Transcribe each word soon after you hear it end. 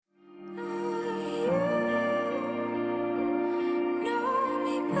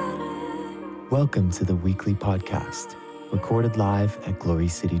Welcome to the weekly podcast, recorded live at Glory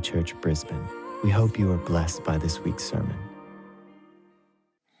City Church, Brisbane. We hope you are blessed by this week's sermon.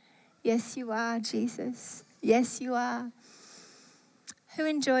 Yes, you are, Jesus. Yes, you are. Who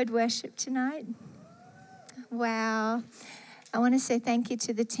enjoyed worship tonight? Wow. I want to say thank you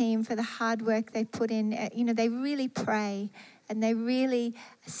to the team for the hard work they put in. They really pray and they really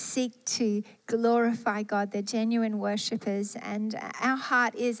seek to glorify God. They're genuine worshipers. And our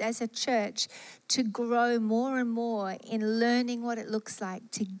heart is, as a church, to grow more and more in learning what it looks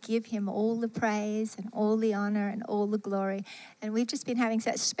like to give Him all the praise and all the honor and all the glory. And we've just been having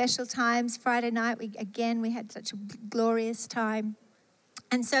such special times. Friday night, we had such a glorious time.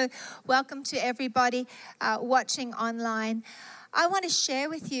 And so, welcome to everybody watching online. I want to share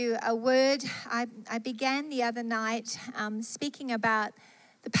with you a word. I began the other night speaking about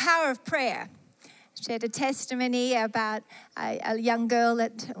the power of prayer. I shared a testimony about a young girl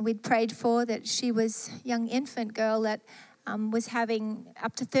that we'd prayed for, that she was a young infant girl that was having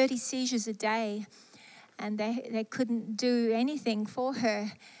up to 30 seizures a day, and they couldn't do anything for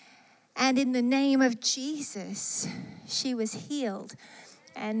her. And in the name of Jesus, she was healed.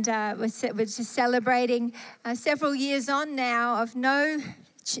 And we're just celebrating several years on now of no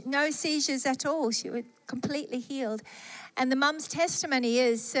seizures at all. She was completely healed. And the mum's testimony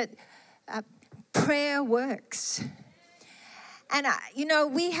is that prayer works. And,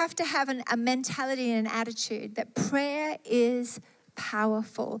 we have to have a mentality and an attitude that prayer is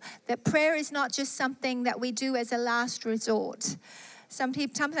powerful, that prayer is not just something that we do as a last resort.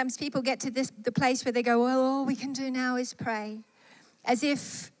 Sometimes people get to the place where they go, well, all we can do now is pray. As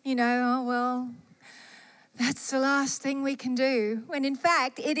if, that's the last thing we can do. When in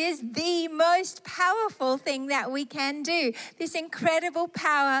fact, it is the most powerful thing that we can do. This incredible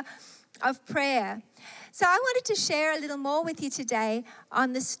power of prayer. So I wanted to share a little more with you today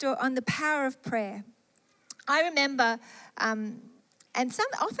on the power of prayer. I remember, often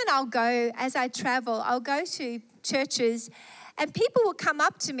I'll go, as I travel, I'll go to churches and people will come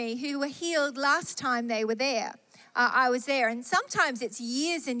up to me who were healed last time they were there. I was there, and sometimes it's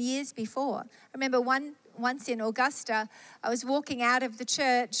years and years before. I remember once in Augusta, I was walking out of the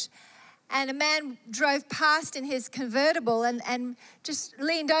church, and a man drove past in his convertible and just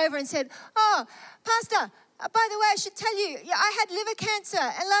leaned over and said, "Oh, Pastor, by the way, I should tell you, I had liver cancer,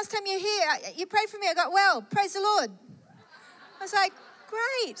 and last time you were here, you prayed for me, I got well. Praise the Lord." I was like,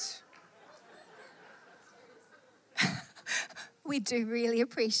 great. We do really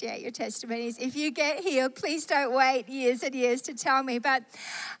appreciate your testimonies. If you get healed, please don't wait years and years to tell me. But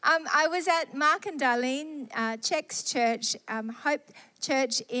I was at Mark and Darlene Check's church, Hope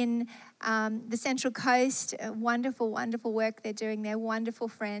Church in the Central Coast. Wonderful, wonderful work they're doing. They're wonderful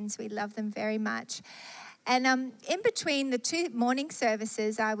friends. We love them very much. And in between the two morning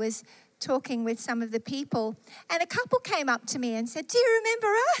services, I was talking with some of the people, and a couple came up to me and said, "Do you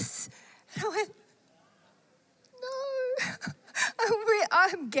remember us?" And I went, "No."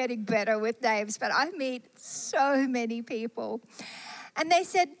 I'm getting better with names, but I meet so many people. And they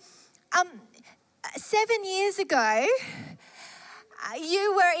said, 7 years ago,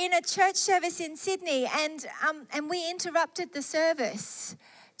 you were in a church service in Sydney, and we interrupted the service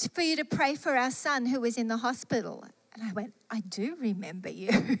for you to pray for our son who was in the hospital. And I went, "I do remember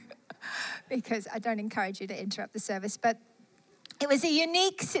you," because I don't encourage you to interrupt the service, but it was a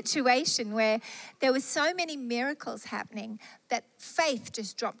unique situation where there were so many miracles happening that faith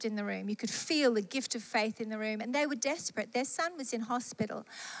just dropped in the room. You could feel the gift of faith in the room, and they were desperate. Their son was in hospital.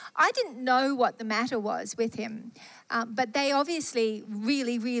 I didn't know what the matter was with him, but they obviously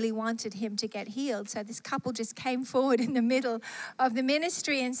really, really wanted him to get healed. So this couple just came forward in the middle of the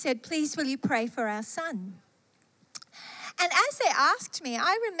ministry and said, "Please, will you pray for our son?" And as they asked me,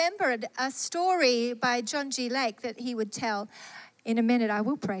 I remembered a story by John G. Lake that he would tell. "In a minute, I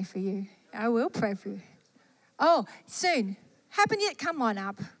will pray for you. I will pray for you." "Oh, soon. Happened yet? Come on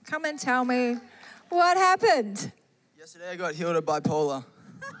up. Come and tell me what happened." Yesterday I got healed of bipolar.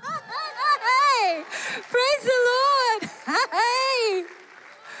 Hey, praise the Lord. Hey.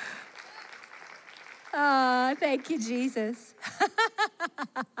 Oh, thank you, Jesus.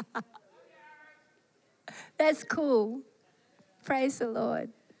 That's cool. Praise the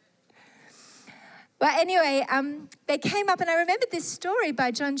Lord. Well, anyway, they came up, and I remembered this story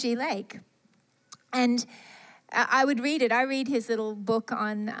by John G. Lake. And I would read it. I read his little book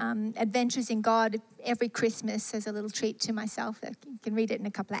on adventures in God every Christmas as a little treat to myself. You can read it in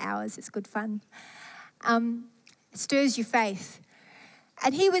a couple of hours. It's good fun. It stirs your faith.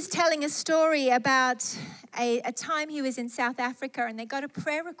 And he was telling a story about a time he was in South Africa, and they got a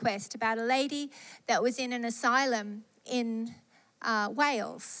prayer request about a lady that was in an asylum in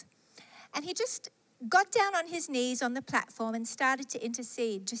Wales. And he just got down on his knees on the platform and started to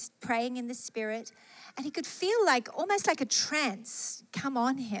intercede, just praying in the Spirit. And he could feel almost like a trance come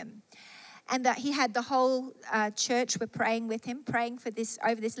on him. And that he had the whole church were praying with him, praying for this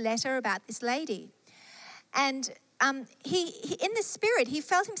over this letter about this lady. And he in the Spirit, he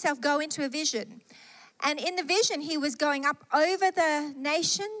felt himself go into a vision. And in the vision, he was going up over the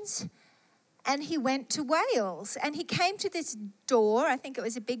nations, and he went to Wales. And he came to this door, I think it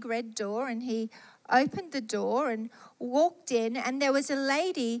was a big red door, and he opened the door and walked in, and there was a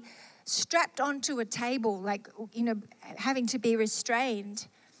lady strapped onto a table, having to be restrained.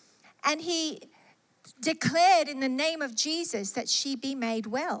 And he declared in the name of Jesus that she be made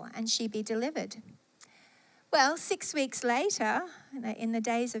well and she be delivered. Well, 6 weeks later, in the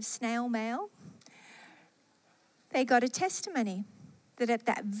days of snail mail, they got a testimony that at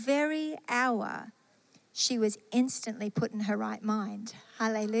that very hour, she was instantly put in her right mind.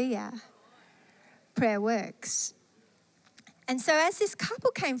 Hallelujah. Prayer works. And so as this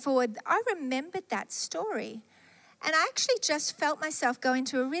couple came forward, I remembered that story. And I actually just felt myself go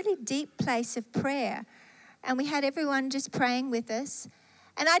into a really deep place of prayer. And we had everyone just praying with us.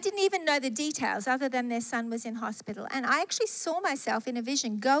 And I didn't even know the details other than their son was in hospital. And I actually saw myself in a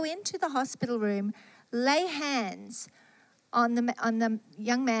vision go into the hospital room, lay hands on the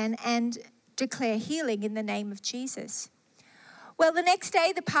young man and declare healing in the name of Jesus. Well, the next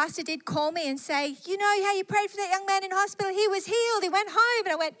day, the pastor did call me and say, you know how you prayed for that young man in hospital? He was healed. He went home.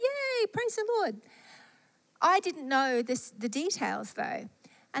 And I went, yay, praise the Lord. I didn't know the details, though,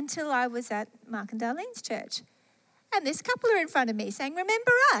 until I was at Mark and Darlene's church. And this couple are in front of me saying,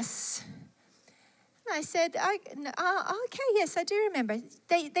 remember us? And I said, okay, yes, I do remember.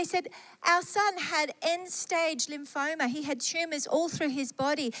 They said, our son had end-stage lymphoma. He had tumors all through his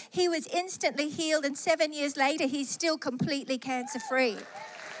body. He was instantly healed, and 7 years later, he's still completely cancer-free.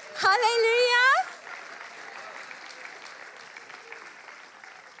 Hallelujah!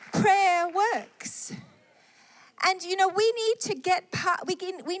 Prayer works. And, we need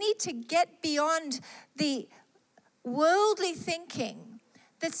to get beyond the worldly thinking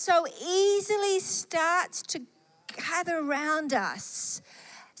that so easily starts to gather around us,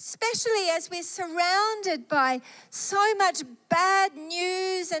 especially as we're surrounded by so much bad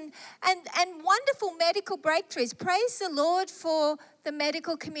news and wonderful medical breakthroughs. Praise the Lord for the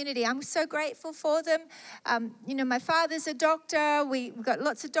medical community. I'm so grateful for them. My father's a doctor. We've got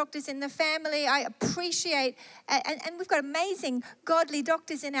lots of doctors in the family. I appreciate, and we've got amazing godly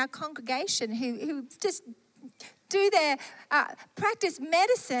doctors in our congregation who just do their practice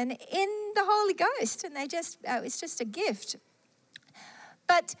medicine in the Holy Ghost, and it's just a gift.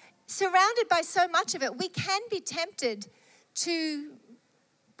 But surrounded by so much of it, we can be tempted to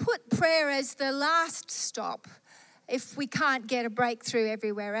put prayer as the last stop if we can't get a breakthrough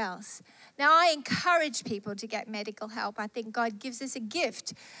everywhere else. Now, I encourage people to get medical help. I think God gives us a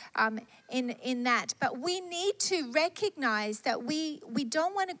gift in that. But we need to recognize that we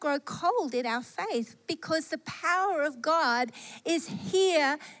don't want to grow cold in our faith, because the power of God is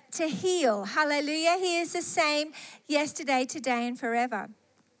here to heal. Hallelujah. He is the same yesterday, today, and forever.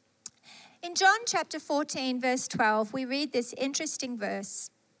 In John chapter 14, verse 12, we read this interesting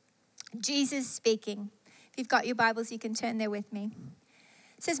verse. Jesus speaking. If you've got your Bibles, you can turn there with me.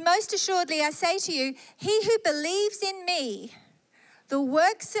 It says, most assuredly, I say to you, he who believes in me, the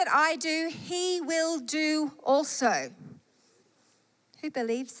works that I do, he will do also. Who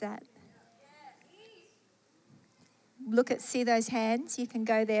believes that? See those hands. You can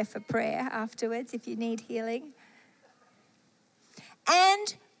go there for prayer afterwards if you need healing.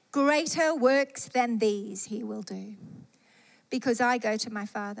 And greater works than these he will do, because I go to my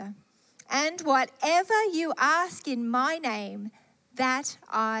Father. And whatever you ask in my name, that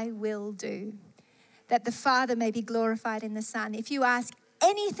I will do, that the Father may be glorified in the Son. If you ask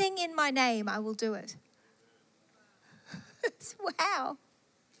anything in my name, I will do it. Wow.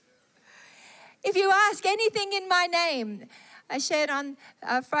 If you ask anything in my name, I shared on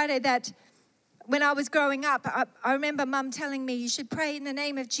Friday that when I was growing up, I remember Mum telling me you should pray in the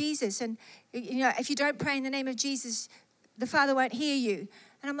name of Jesus. And, if you don't pray in the name of Jesus, the Father won't hear you.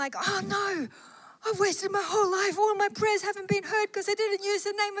 And I'm like, oh no, I've wasted my whole life. All my prayers haven't been heard because I didn't use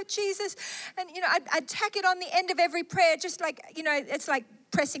the name of Jesus. And, I'd tack it on the end of every prayer, just like, it's like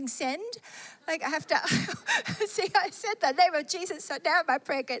pressing send. Like I have to, see, I said the name of Jesus, so now my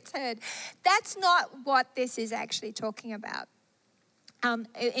prayer gets heard. That's not what this is actually talking about.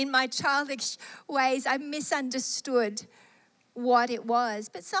 In my childish ways, I misunderstood what it was.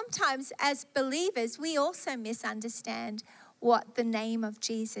 But sometimes as believers, we also misunderstand what the name of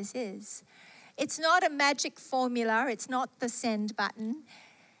Jesus is. It's not a magic formula. It's not the send button.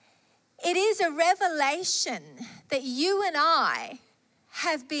 It is a revelation that you and I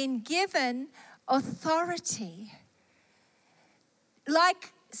have been given authority,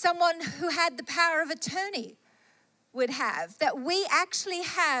 like someone who had the power of attorney would have, that we actually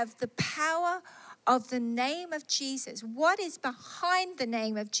have the power of the name of Jesus. What is behind the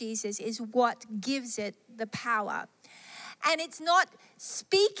name of Jesus is what gives it the power. And it's not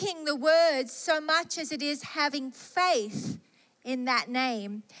speaking the words so much as it is having faith in that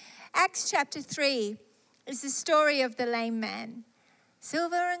name. Acts chapter 3 is the story of the lame man.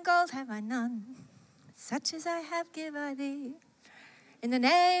 Silver and gold have I none, such as I have give I thee. In the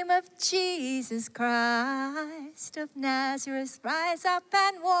name of Jesus Christ of Nazareth, rise up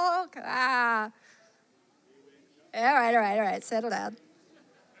and walk. All right, settle down.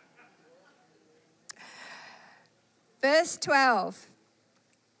 Verse 12.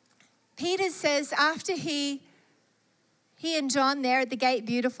 Peter says after he and John there at the gate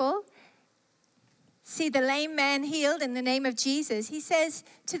beautiful, see the lame man healed in the name of Jesus. He says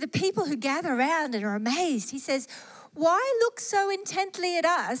to the people who gather around and are amazed, he says, why look so intently at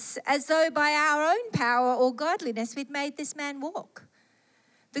us as though by our own power or godliness we'd made this man walk?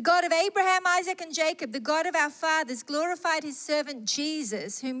 The God of Abraham, Isaac, and Jacob, the God of our fathers, glorified his servant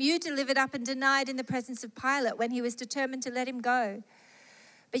Jesus, whom you delivered up and denied in the presence of Pilate when he was determined to let him go.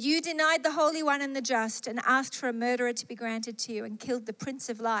 But you denied the Holy One and the Just and asked for a murderer to be granted to you and killed the Prince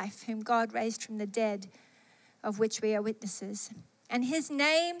of Life, whom God raised from the dead, of which we are witnesses. And his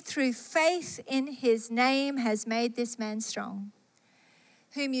name, through faith in his name, has made this man strong,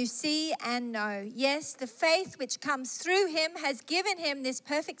 whom you see and know. Yes, the faith which comes through him has given him this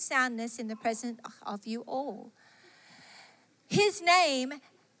perfect soundness in the presence of you all. His name,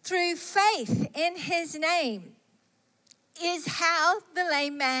 through faith in his name, is how the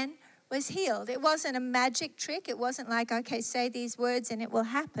lame man was healed. It wasn't a magic trick. It wasn't like, okay, say these words and it will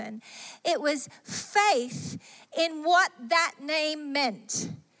happen. It was faith in what that name meant.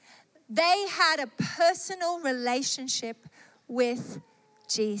 They had a personal relationship with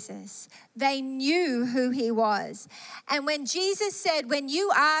Jesus. They knew who he was. And when Jesus said, when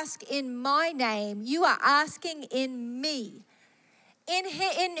you ask in my name, you are asking in me. In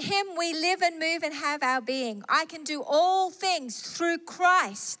him we live and move and have our being. I can do all things through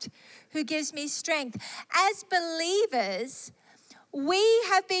Christ who gives me strength. As believers, we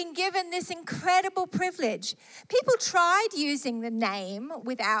have been given this incredible privilege. People tried using the name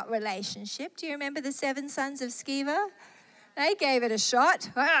without relationship. Do you remember the 7 sons of Sceva? They gave it a shot.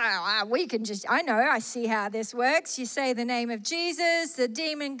 I see how this works. You say the name of Jesus, the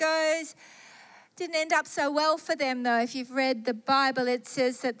demon goes. Didn't end up so well for them, though. If you've read the Bible, it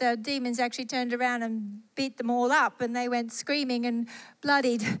says that the demons actually turned around and beat them all up, and they went screaming and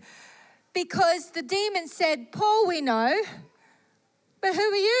bloodied. Because the demons said, Paul we know, but who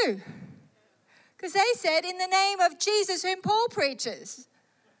are you? Because they said, in the name of Jesus whom Paul preaches.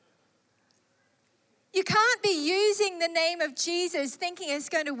 You can't be using the name of Jesus thinking it's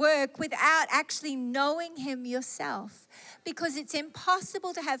going to work without actually knowing him yourself, because it's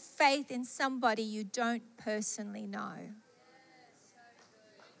impossible to have faith in somebody you don't personally know.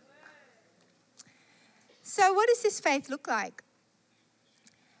 So what does this faith look like?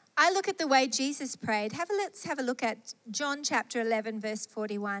 I look at the way Jesus prayed. Let's have a look at John chapter 11, verse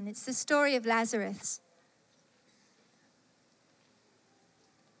 41. It's the story of Lazarus.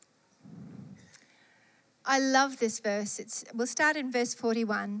 I love this verse. We'll start in verse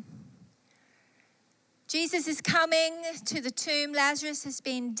 41. Jesus is coming to the tomb. Lazarus has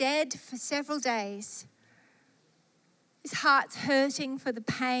been dead for several days. His heart's hurting for the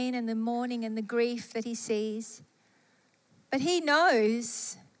pain and the mourning and the grief that he sees. But he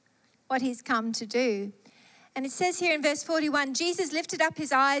knows what he's come to do. And it says here in verse 41, Jesus lifted up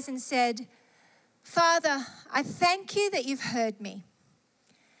his eyes and said, Father, I thank you that you've heard me.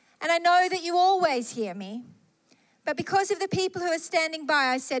 And I know that you always hear me. But because of the people who are standing by,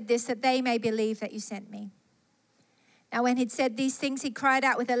 I said this, that they may believe that you sent me. Now when he'd said these things, he cried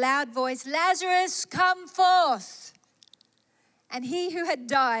out with a loud voice, Lazarus, come forth. And he who had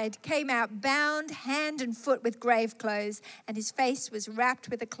died came out bound hand and foot with grave clothes, and his face was wrapped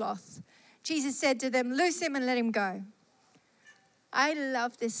with a cloth. Jesus said to them, loose him and let him go. I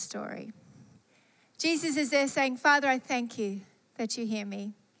love this story. Jesus is there saying, Father, I thank you that you hear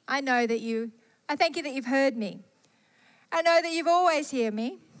me. I thank you that you've heard me. I know that you've always heard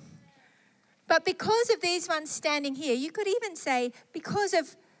me. But because of these ones standing here, you could even say, because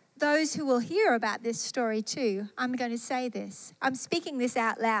of those who will hear about this story too, I'm going to say this. I'm speaking this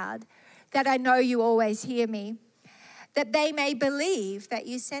out loud, that I know you always hear me, that they may believe that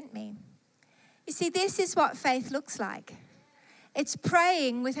you sent me. You see, this is what faith looks like. It's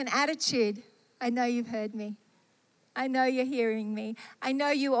praying with an attitude. I know you've heard me. I know you're hearing me. I know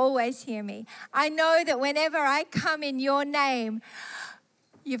you always hear me. I know that whenever I come in your name,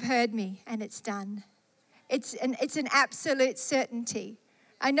 you've heard me and it's done. It's an absolute certainty.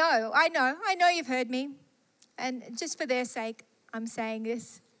 I know you've heard me. And just for their sake, I'm saying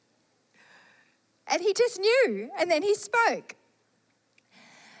this. And he just knew, and then he spoke.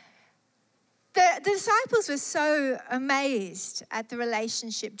 The disciples were so amazed at the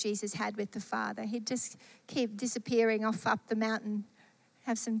relationship Jesus had with the Father. He'd just keep disappearing off up the mountain,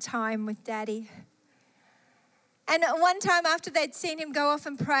 have some time with Daddy. And one time after they'd seen him go off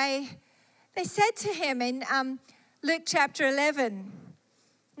and pray, they said to him in Luke chapter 11,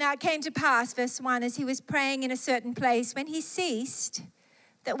 now it came to pass, verse 1, as he was praying in a certain place, when he ceased,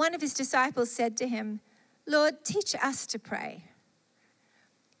 that one of his disciples said to him, Lord, teach us to pray.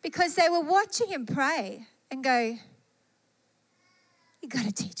 Because they were watching him pray and go, you got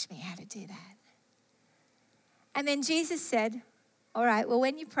to teach me how to do that. And then Jesus said, all right, well,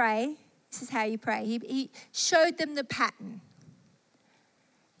 when you pray, this is how you pray. He showed them the pattern.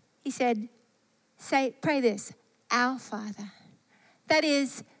 He said, pray this, our Father. That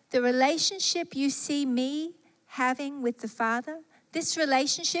is the relationship you see me having with the Father. This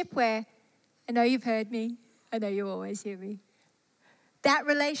relationship where I know you've heard me, I know you always hear me. That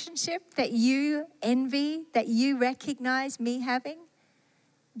relationship that you envy, that you recognize me having,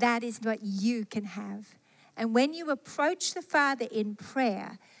 that is what you can have. And when you approach the Father in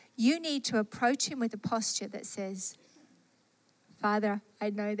prayer, you need to approach him with a posture that says, Father, I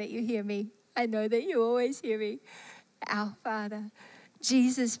know that you hear me. I know that you always hear me. Our Father,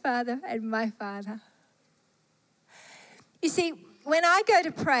 Jesus' Father, and my Father. You see, when I go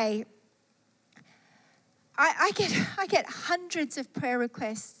to pray, I get hundreds of prayer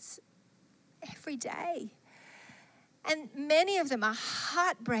requests every day. And many of them are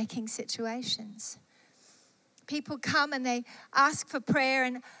heartbreaking situations. People come and they ask for prayer.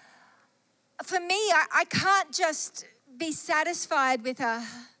 And for me, I can't just be satisfied with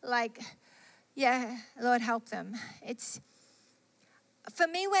yeah, Lord, help them. It's for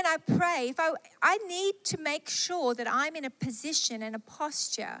me, when I pray, I need to make sure that I'm in a position and a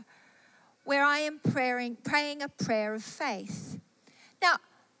posture where I am praying a prayer of faith. Now,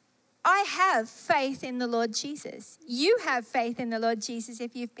 I have faith in the Lord Jesus. You have faith in the Lord Jesus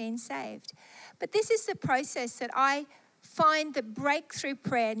if you've been saved. But this is the process that I find that breakthrough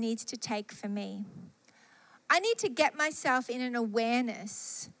prayer needs to take for me. I need to get myself in an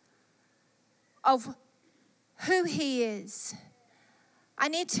awareness of who he is. I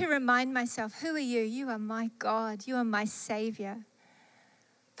need to remind myself, who are you? You are my God. You are my Savior.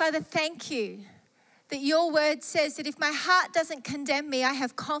 Father, thank you that your word says that if my heart doesn't condemn me, I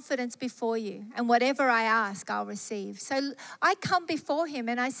have confidence before you. And whatever I ask, I'll receive. So I come before him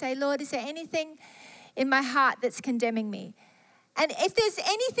and I say, Lord, is there anything in my heart that's condemning me? And if there's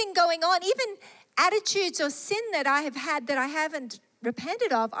anything going on, even attitudes or sin that I have had that I haven't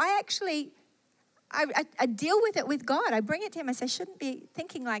repented of, I deal with it with God. I bring it to him. I say, I shouldn't be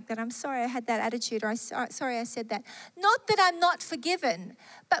thinking like that. I'm sorry I had that attitude, or I'm sorry I said that. Not that I'm not forgiven,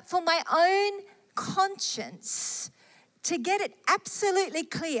 but for my own conscience to get it absolutely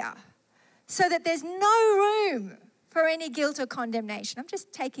clear so that there's no room for any guilt or condemnation. I'm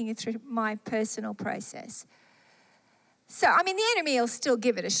just taking you through my personal process. So, the enemy will still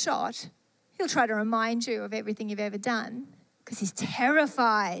give it a shot. He'll try to remind you of everything you've ever done because he's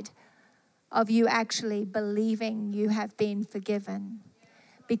terrified of you actually believing you have been forgiven.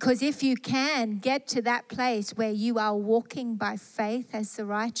 Because if you can get to that place where you are walking by faith as the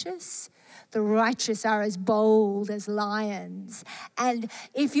righteous are as bold as lions. And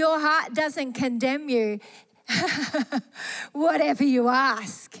if your heart doesn't condemn you, whatever you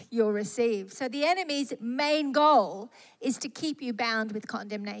ask, you'll receive. So the enemy's main goal is to keep you bound with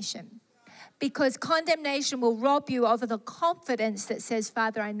condemnation. Because condemnation will rob you of the confidence that says,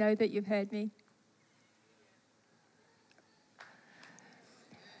 Father, I know that you've heard me.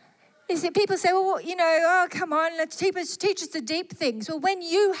 You see, people say, well, oh, come on, let's teach us the deep things. Well, when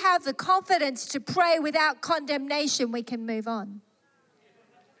you have the confidence to pray without condemnation, we can move on.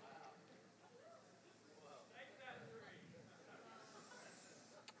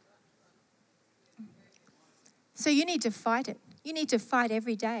 So you need to fight it. You need to fight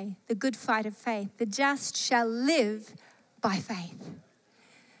every day, the good fight of faith. The just shall live by faith.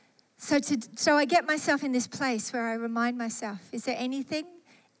 So I get myself in this place where I remind myself, is there anything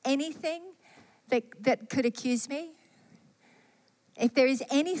that could accuse me? If there is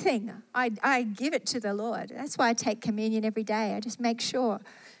anything, I give it to the Lord. That's why I take communion every day. I just make sure,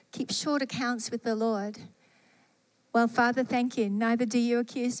 keep short accounts with the Lord. Well, Father, thank you. Neither do you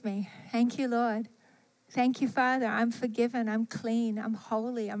accuse me. Thank you, Lord. Thank you, Father. I'm forgiven. I'm clean. I'm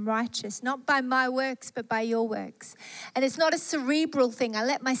holy. I'm righteous. Not by my works, but by your works. And it's not a cerebral thing. I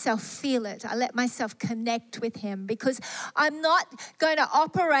let myself feel it. I let myself connect with him, because I'm not going to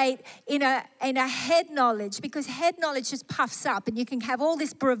operate in a head knowledge, because head knowledge just puffs up and you can have all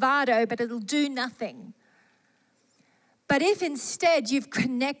this bravado, but it'll do nothing. But if instead you've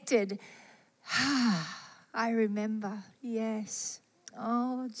connected, I remember, yes.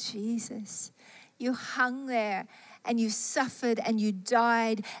 Oh, Jesus. You hung there and you suffered and you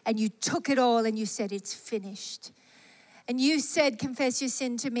died and you took it all and you said, it's finished. And you said, confess your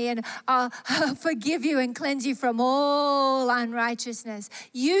sin to me and I'll forgive you and cleanse you from all unrighteousness.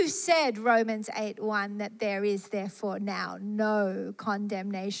 You said, Romans 8:1, that there is therefore now no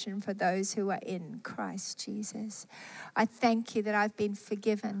condemnation for those who are in Christ Jesus. I thank you that I've been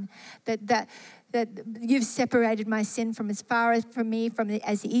forgiven, that you've separated my sin from as far as from me,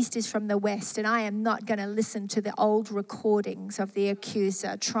 as the east is from the west. And I am not going to listen to the old recordings of the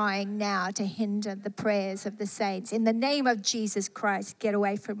accuser trying now to hinder the prayers of the saints. In the name of Jesus Christ, get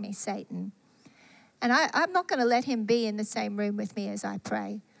away from me, Satan. And I'm not going to let him be in the same room with me as I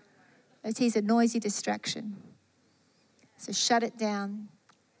pray, as he's a noisy distraction. So shut it down.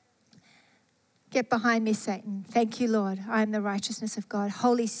 Get behind me, Satan. Thank you, Lord. I am the righteousness of God.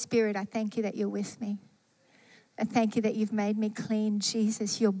 Holy Spirit, I thank you that you're with me. I thank you that you've made me clean.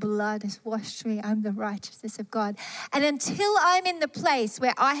 Jesus, your blood has washed me. I'm the righteousness of God. And until I'm in the place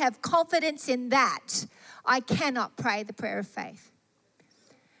where I have confidence in that, I cannot pray the prayer of faith.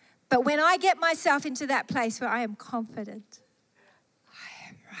 But when I get myself into that place where I am confident, I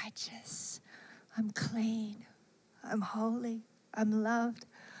am righteous, I'm clean, I'm holy, I'm loved,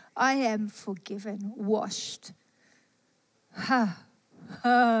 I am forgiven, washed. All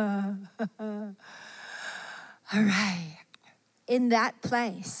right. In that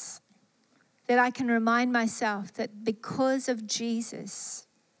place, that I can remind myself that because of Jesus,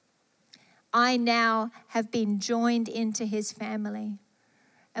 I now have been joined into his family.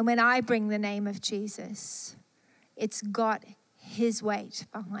 And when I bring the name of Jesus, it's got his weight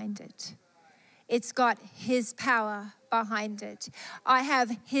behind it. It's got his power behind it. I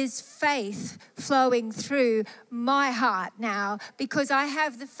have his faith flowing through my heart now because I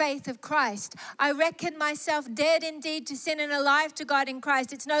have the faith of Christ. I reckon myself dead indeed to sin and alive to God in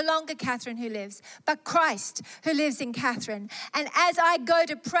Christ. It's no longer Catherine who lives, but Christ who lives in Catherine. And as I go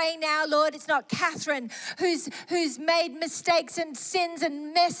to pray now, Lord, it's not Catherine who's made mistakes and sins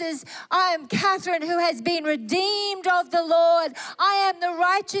and messes. I am Catherine who has been redeemed of the Lord. I am the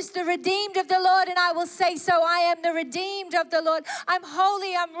righteous, the redeemed of the Lord, and I will say so. I am the redeemed of the Lord. I'm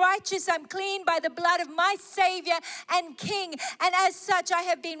holy, I'm righteous, I'm clean by the blood of my Savior and King. And as such, I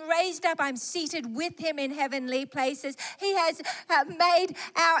have been raised up. I'm seated with him in heavenly places. He has made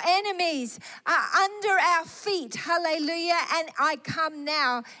our enemies under our feet. Hallelujah. And I come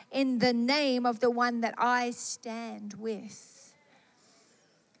now in the name of the one that I stand with.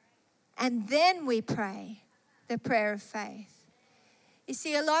 And then we pray the prayer of faith. You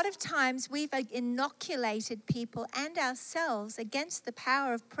see, a lot of times we've inoculated people and ourselves against the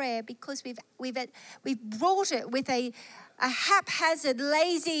power of prayer because we've brought it with a haphazard,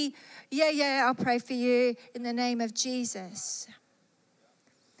 lazy, I'll pray for you in the name of Jesus.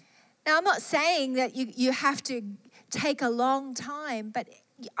 Now, I'm not saying that you have to take a long time, but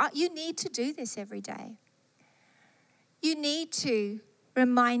you need to do this every day. You need to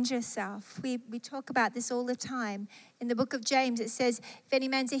remind yourself. We talk about this all the time. In the book of James, it says, if any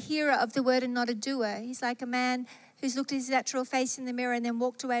man's a hearer of the word and not a doer, he's like a man who's looked at his natural face in the mirror and then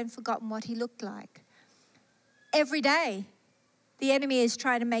walked away and forgotten what he looked like. Every day, the enemy is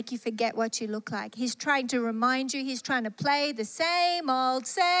trying to make you forget what you look like. He's trying to remind you. He's trying to play the same old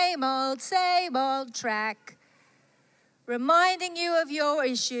track. Reminding you of your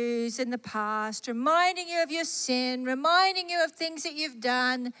issues in the past, reminding you of your sin, reminding you of things that you've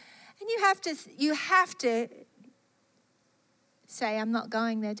done. And you have to say, I'm not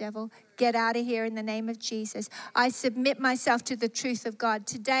going there, devil. Get out of here in the name of Jesus. I submit myself to the truth of God.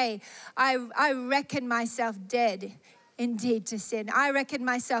 Today, I reckon myself dead indeed to sin. I reckon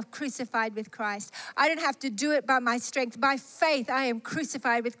myself crucified with Christ. I don't have to do it by my strength. By faith, I am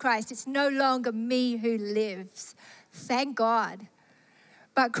crucified with Christ. It's no longer me who lives. Thank God.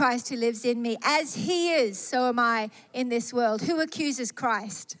 But Christ who lives in me. As he is, so am I in this world. Who accuses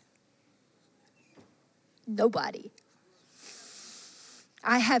Christ? Nobody.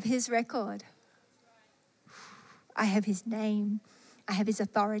 I have his record. I have his name. I have his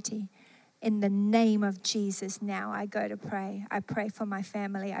authority. In the name of Jesus, now I go to pray. I pray for my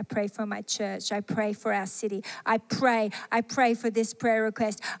family. I pray for my church. I pray for our city. I pray for this prayer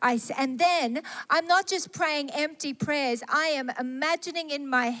request. And then I'm not just praying empty prayers. I am imagining in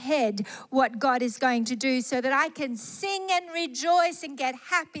my head what God is going to do so that I can sing and rejoice and get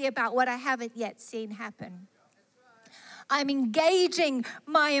happy about what I haven't yet seen happen. I'm engaging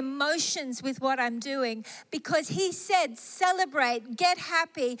my emotions with what I'm doing because he said, celebrate, get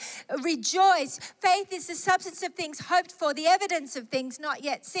happy, rejoice. Faith is the substance of things hoped for, the evidence of things not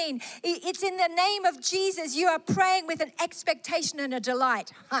yet seen. It's in the name of Jesus. You are praying with an expectation and a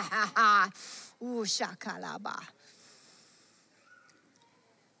delight. Ha ha ha. Ooh, shakalaba.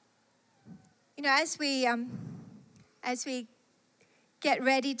 You know, as we get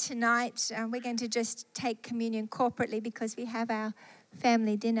ready tonight. We're going to just take communion corporately because we have our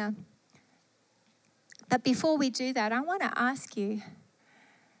family dinner. But before we do that, I want to ask you,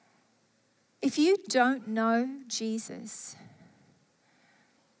 if you don't know Jesus,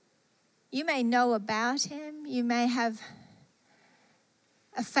 you may know about him, you may have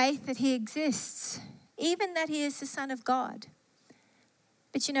a faith that he exists, even that he is the Son of God.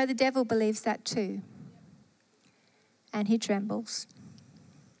 But you know, the devil believes that too, and he trembles.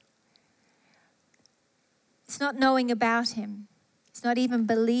 It's not knowing about him. It's not even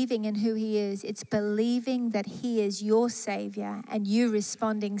believing in who he is. It's believing that he is your Savior and you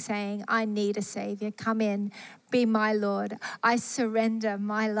responding saying, I need a Savior. Come in, be my Lord. I surrender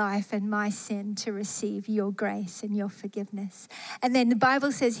my life and my sin to receive your grace and your forgiveness. And then the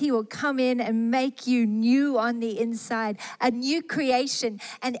Bible says he will come in and make you new on the inside, a new creation.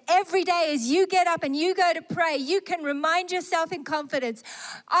 And every day as you get up and you go to pray, you can remind yourself in confidence,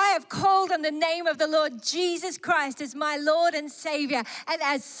 I have called on the name of the Lord Jesus Christ as my Lord and Savior. And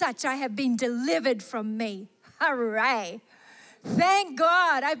as such, I have been delivered from me. Hooray. Thank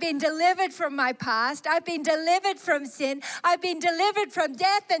God I've been delivered from my past. I've been delivered from sin. I've been delivered from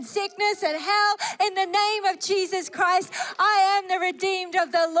death and sickness and hell. In the name of Jesus Christ, I am the redeemed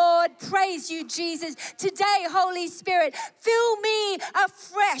of the Lord. Praise you, Jesus. Today, Holy Spirit, fill me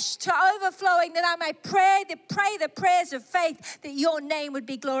afresh to overflowing that I may pray the prayers of faith, that your name would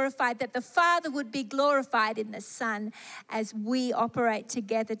be glorified, that the Father would be glorified in the Son as we operate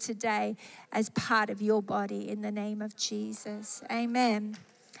together today as part of your body in the name of Jesus. Amen.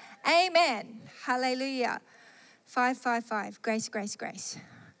 Amen. Hallelujah. 555. Grace, grace, grace.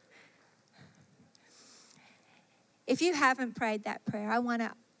 If you haven't prayed that prayer, I want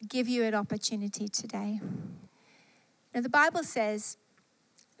to give you an opportunity today. Now, the Bible says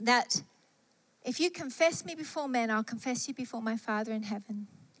that if you confess me before men, I'll confess you before my Father in heaven.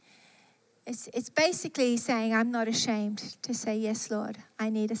 It's basically saying, I'm not ashamed to say, yes, Lord, I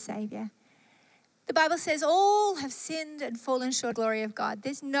need a Savior. The Bible says all have sinned and fallen short of the glory of God.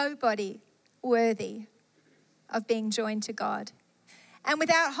 There's nobody worthy of being joined to God. And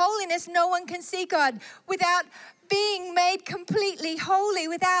without holiness, no one can see God. Without being made completely holy,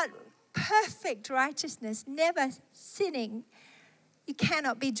 without perfect righteousness, never sinning, you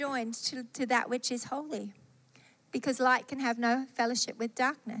cannot be joined to that which is holy. Because light can have no fellowship with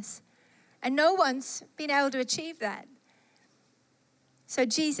darkness. And no one's been able to achieve that. So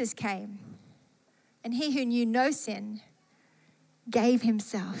Jesus came. And he who knew no sin gave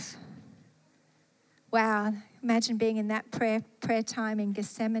himself. Wow, imagine being in that prayer time in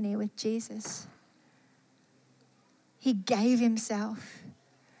Gethsemane with Jesus. He gave himself.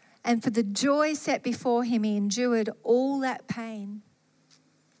 And for the joy set before him, he endured all that pain.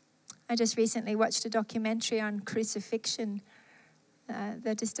 I just recently watched a documentary on crucifixion.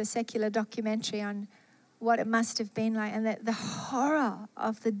 Just a secular documentary on what it must have been like, and the horror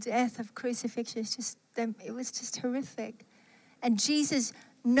of the death of crucifixion it was just horrific. And Jesus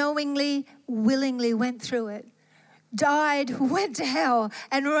knowingly, willingly went through it, died, went to hell,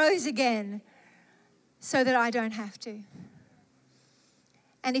 and rose again so that I don't have to.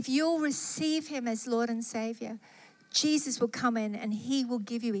 And if you'll receive him as Lord and Savior, Jesus will come in and he will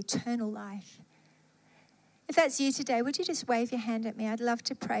give you eternal life. If that's you today, would you just wave your hand at me? I'd love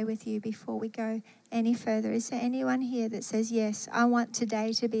to pray with you before we go any further. Is there anyone here that says, yes, I want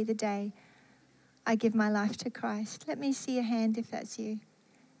today to be the day I give my life to Christ? Let me see your hand if that's you.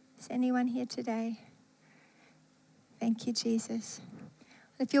 Is anyone here today? Thank you, Jesus.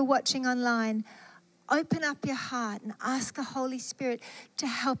 If you're watching online, open up your heart and ask the Holy Spirit to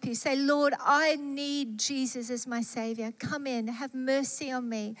help you. Say, Lord, I need Jesus as my Savior. Come in, have mercy on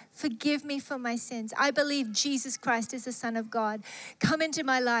me. Forgive me for my sins. I believe Jesus Christ is the Son of God. Come into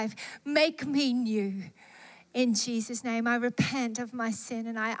my life. Make me new. In Jesus' name, I repent of my sin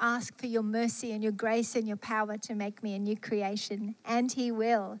and I ask for your mercy and your grace and your power to make me a new creation. And he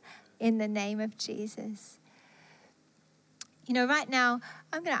will. in the name of Jesus. You know, right now,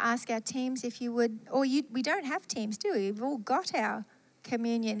 I'm going to ask our teams if you would, we don't have teams, do we? We've all got our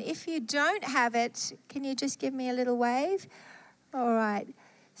communion. If you don't have it, can you just give me a little wave? All right.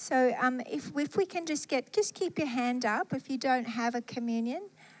 So if we can just keep your hand up if you don't have a communion.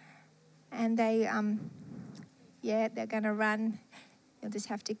 And they're going to run. You'll just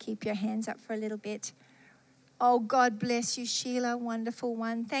have to keep your hands up for a little bit. Oh, God bless you, Sheila. Wonderful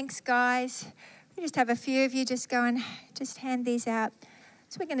one. Thanks, guys. We just have a few of you just go and just hand these out.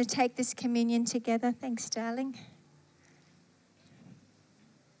 So we're going to take this communion together. Thanks, darling.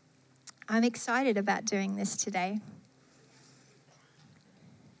 I'm excited about doing this today.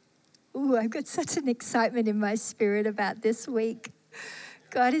 Ooh, I've got such an excitement in my spirit about this week.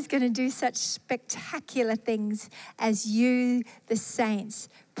 God is going to do such spectacular things as you, the saints,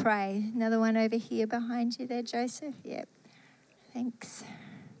 pray. Another one over here behind you there, Joseph. Yep. Thanks.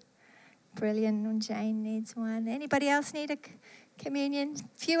 Brilliant. And Jane needs one. Anybody else need a communion?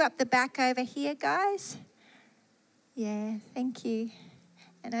 Few up the back over here, guys. Yeah, thank you.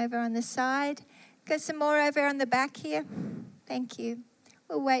 And over on the side. Got some more over on the back here. Thank you.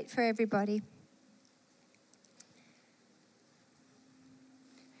 We'll wait for everybody.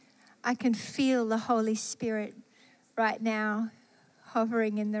 I can feel the Holy Spirit right now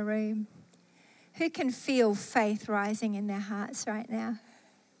hovering in the room. Who can feel faith rising in their hearts right now?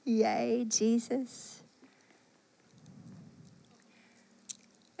 Yay, Jesus.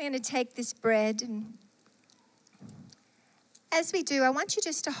 We're going to take this bread, and as we do, I want you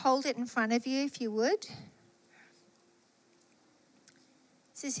just to hold it in front of you if you would.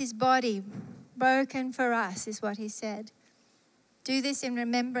 This is his body broken for us, is what he said. Do this in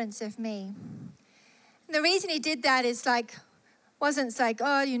remembrance of me. And the reason he did that is wasn't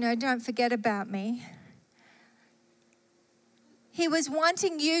oh, don't forget about me. He was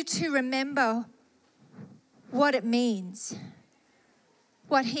wanting you to remember what it means,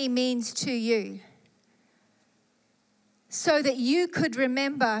 what he means to you, so that you could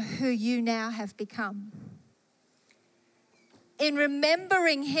remember who you now have become. In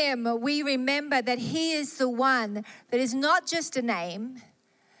remembering him, we remember that he is the one that is not just a name,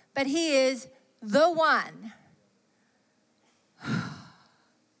 but he is the one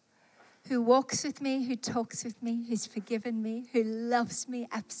who walks with me, who talks with me, who's forgiven me, who loves me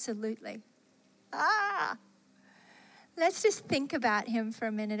absolutely. Let's just think about him for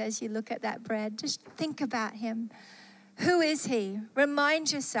a minute as you look at that bread. Just think about him. Who is he?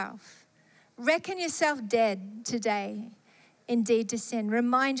 Remind yourself. Reckon yourself dead today, indeed, to sin.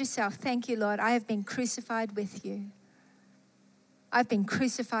 Remind yourself, thank you, Lord, I have been crucified with you. I've been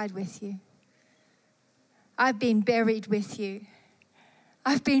crucified with you. I've been buried with you.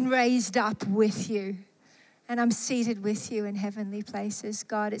 I've been raised up with you. And I'm seated with you in heavenly places,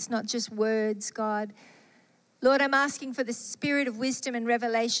 God. It's not just words, God. Lord, I'm asking for the spirit of wisdom and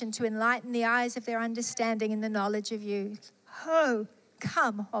revelation to enlighten the eyes of their understanding and the knowledge of you. Oh,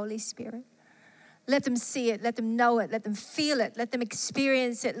 come, Holy Spirit. Let them see it. Let them know it. Let them feel it. Let them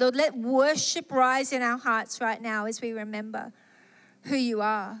experience it. Lord, let worship rise in our hearts right now as we remember who you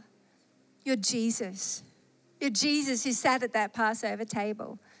are. You're Jesus. You're Jesus who sat at that Passover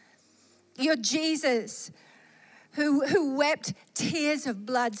table. You're Jesus who wept tears of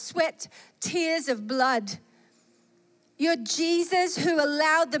blood, sweat tears of blood. You're Jesus who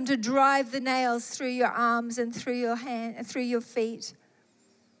allowed them to drive the nails through your arms and through your hand, through your feet.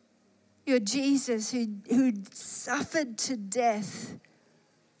 You're Jesus who suffered to death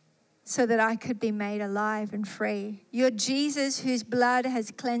so that I could be made alive and free. You're Jesus whose blood has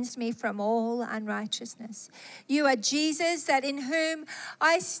cleansed me from all unrighteousness. You are Jesus that in whom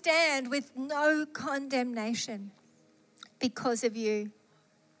I stand with no condemnation because of you.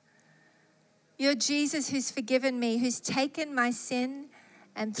 You're Jesus who's forgiven me, who's taken my sin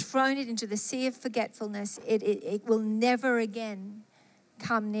and thrown it into the sea of forgetfulness. It will never again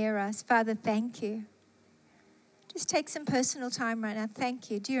come near us. Father, thank you. Just take some personal time right now.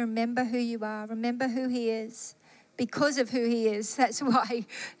 Thank you. Do you remember who you are? Remember who he is. Because of who he is, that's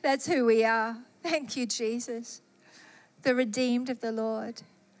who we are. Thank you, Jesus, the redeemed of the Lord.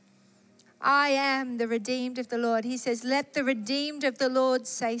 I am the redeemed of the Lord. He says, let the redeemed of the Lord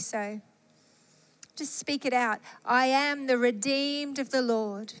say so. Just speak it out. I am the redeemed of the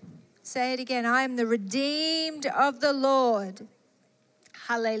Lord. Say it again. I am the redeemed of the Lord.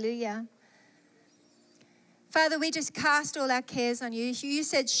 Hallelujah. Father, we just cast all our cares on you. You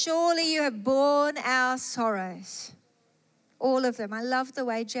said, surely you have borne our sorrows. All of them. I love the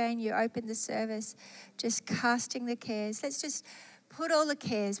way, Jane, you opened the service, just casting the cares. Let's just put all the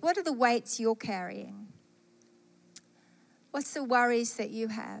cares. What are the weights you're carrying? What's the worries that you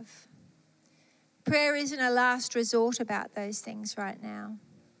have? Prayer isn't a last resort about those things right now.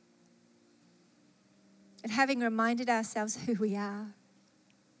 And having reminded ourselves who we are,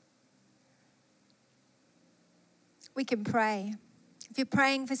 we can pray. If you're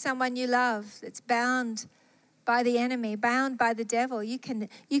praying for someone you love that's bound by the enemy, bound by the devil, you can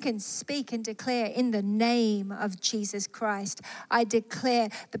speak and declare, in the name of Jesus Christ, I declare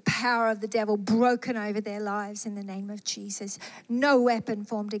the power of the devil broken over their lives in the name of Jesus. No weapon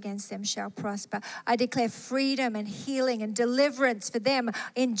formed against them shall prosper. I declare freedom and healing and deliverance for them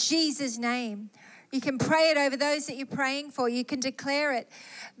in Jesus' name. You can pray it over those that you're praying for. You can declare it.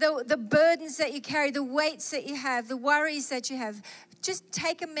 The burdens that you carry, the weights that you have, the worries that you have, just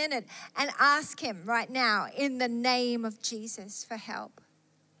take a minute and ask him right now in the name of Jesus for help.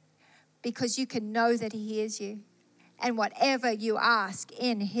 Because you can know that he hears you. And whatever you ask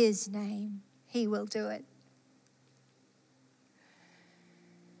in his name, he will do it.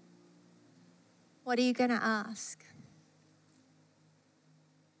 What are you going to ask?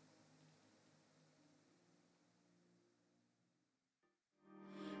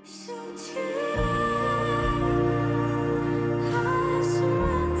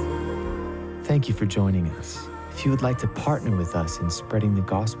 Thank you for joining us. If you would like to partner with us in spreading the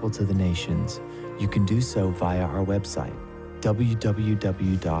gospel to the nations, you can do so via our website,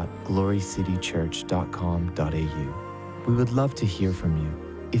 www.glorycitychurch.com.au. We would love to hear from you.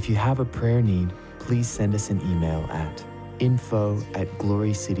 If you have a prayer need, please send us an email at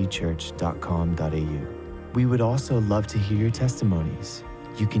info@glorycitychurch.com.au. We would also love to hear your testimonies.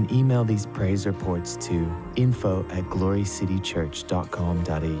 You can email these praise reports to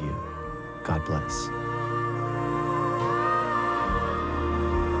info@glorycitychurch.com.au. God bless.